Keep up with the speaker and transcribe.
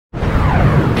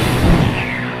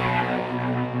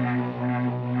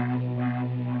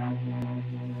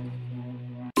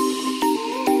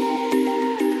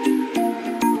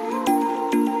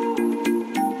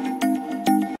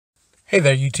Hey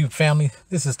there, YouTube family.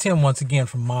 This is Tim once again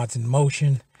from Mods in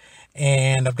Motion,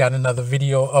 and I've got another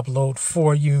video upload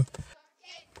for you.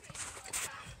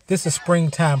 This is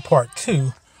springtime part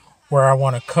 2, where I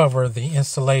want to cover the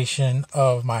installation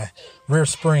of my rear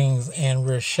springs and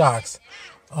rear shocks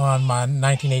on my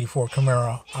 1984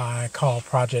 Camaro I call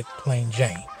Project Plain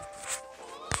Jane.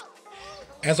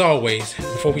 As always,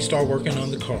 before we start working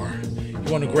on the car,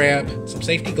 you want to grab some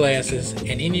safety glasses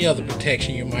and any other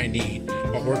protection you might need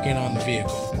while working on the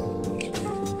vehicle.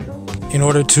 In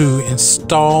order to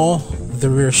install the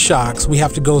rear shocks, we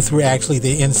have to go through actually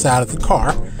the inside of the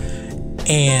car,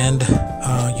 and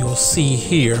you'll see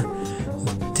here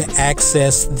to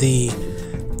access the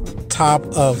top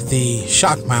of the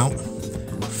shock mount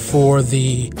for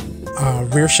the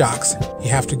rear shocks, you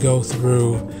have to go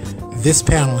through this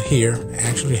panel here.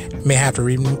 Actually, may have to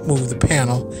remove the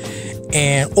panel,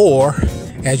 or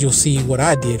as you'll see, what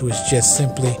I did was just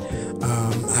simply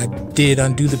I did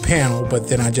undo the panel, but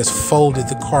then I just folded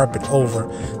the carpet over.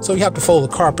 So you have to fold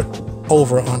the carpet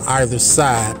over on either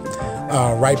side,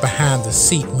 right behind the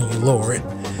seat when you lower it,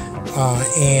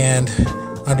 and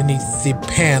underneath the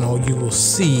panel you will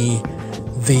see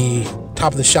the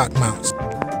top of the shock mounts.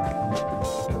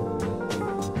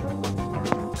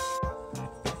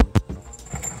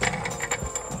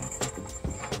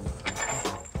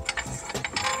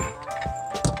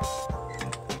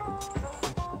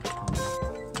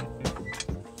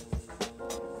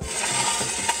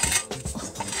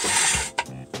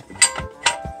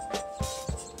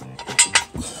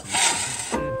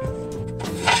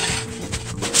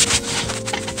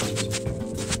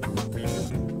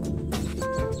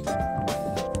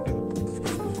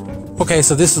 Okay,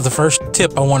 so this is the first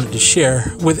tip I wanted to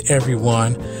share with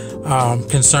everyone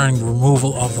concerning the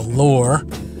removal of the lower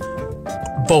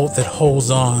bolt that holds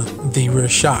on the rear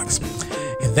shocks.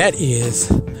 And that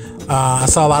is, I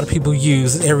saw a lot of people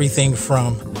use everything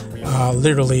from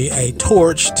literally a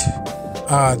torch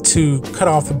to cut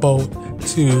off the bolt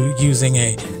to using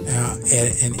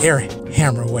an air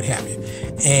hammer, what have you.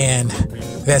 And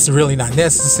that's really not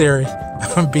necessary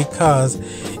because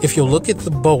if you look at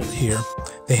the bolt here,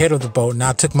 the head of the bolt, and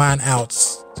I took mine out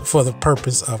for the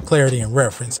purpose of clarity and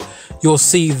reference, you'll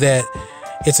see that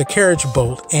it's a carriage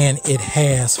bolt and it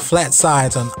has flat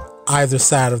sides on either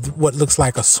side of what looks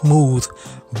like a smooth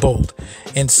bolt.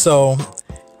 And so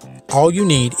all you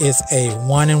need is a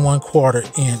 1 1/4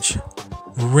 inch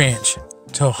wrench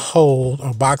to hold,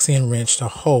 or box end wrench to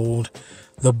hold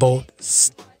the bolt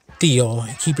still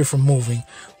and keep it from moving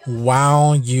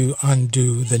while you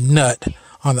undo the nut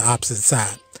on the opposite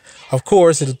side. Of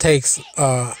course, it takes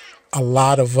a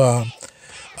lot of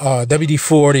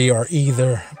WD-40 or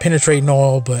either penetrating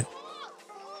oil, but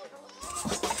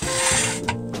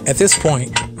at this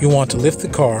point, you want to lift the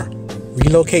car,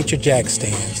 relocate your jack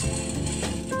stands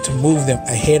to move them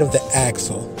ahead of the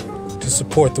axle to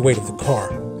support the weight of the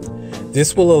car.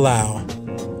 This will allow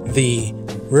the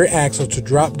rear axle to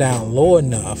drop down low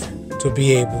enough to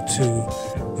be able to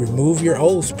remove your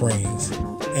old springs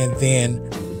and then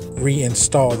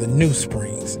reinstall the new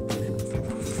springs.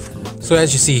 So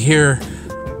as you see here,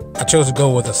 I chose to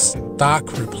go with a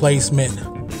stock replacement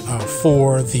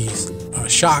for these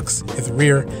shocks at the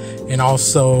rear, and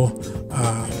also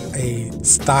a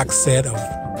stock set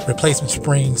of replacement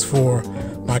springs for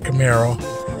my Camaro.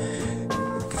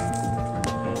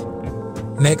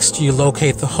 Next, you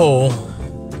locate the hole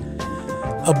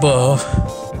above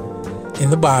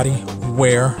in the body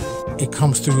where it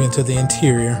comes through into the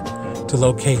interior to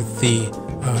locate the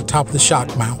top of the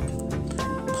shock mount.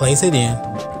 Place it in,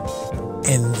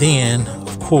 and then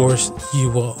of course you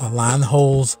will align the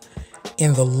holes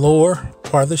in the lower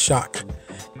part of the shock,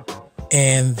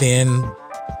 and then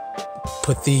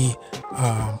put the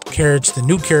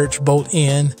new carriage bolt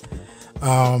in,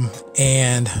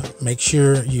 and make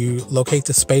sure you locate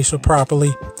the spacer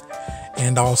properly,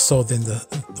 and also then the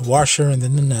washer and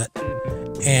then the nut.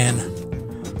 And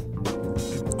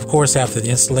of course, after the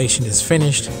installation is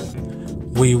finished,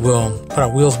 we will put our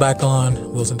wheels back on,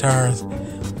 wheels and tires,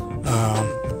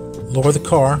 lower the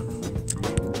car,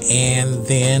 and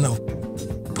then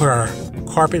put our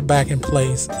carpet back in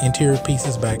place, interior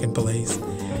pieces back in place,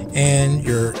 and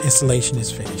your installation is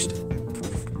finished.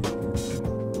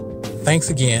 Thanks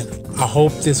again. I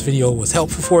hope this video was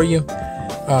helpful for you.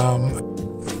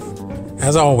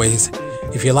 As always,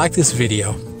 if you like this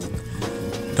video,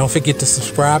 don't forget to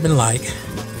subscribe and like.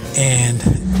 And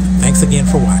thanks again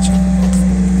for watching.